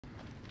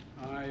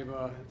I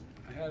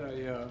had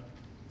a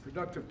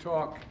productive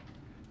talk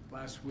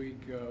last week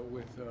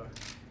with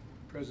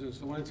President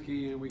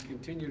Zelensky, and we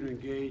continue to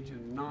engage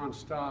in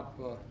non-stop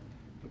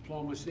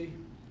diplomacy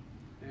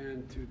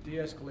and to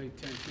de-escalate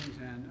tensions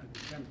and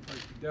attempt like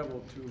the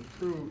devil to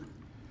improve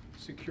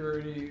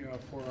security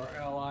for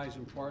our allies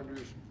and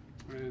partners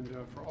and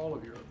for all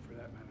of Europe, for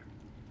that matter.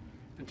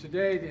 And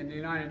today in the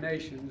United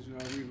Nations,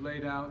 we've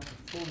laid out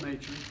the full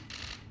nature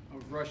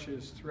of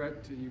Russia's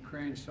threat to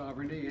Ukraine's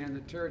sovereignty and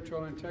the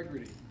territorial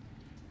integrity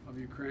of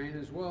Ukraine,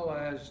 as well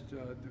as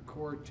the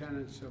core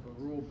tenets of a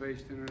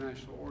rule-based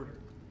international order.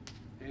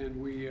 And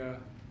we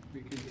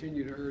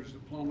continue to urge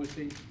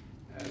diplomacy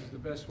as the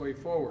best way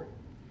forward.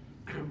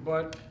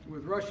 But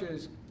with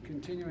Russia's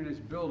continuing its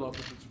buildup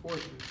of its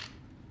forces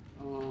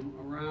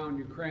around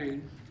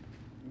Ukraine,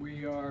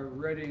 we are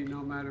ready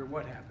no matter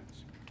what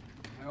happens.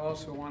 I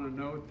also want to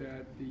note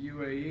that the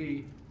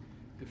UAE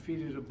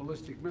defeated a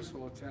ballistic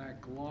missile attack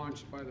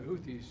launched by the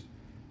Houthis,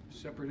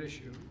 separate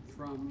issue,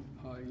 from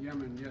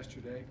Yemen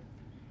yesterday.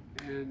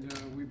 And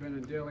we've been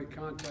in daily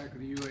contact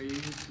with the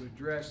UAE to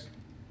address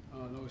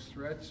those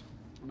threats.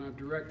 And I've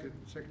directed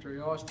Secretary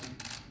Austin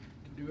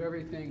to do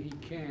everything he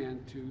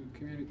can to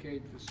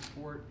communicate the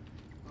support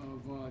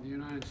of the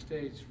United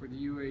States for the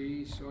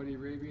UAE, Saudi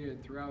Arabia,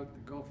 and throughout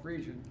the Gulf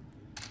region.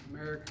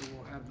 America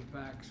will have the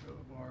backs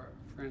of our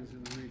friends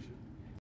in the region.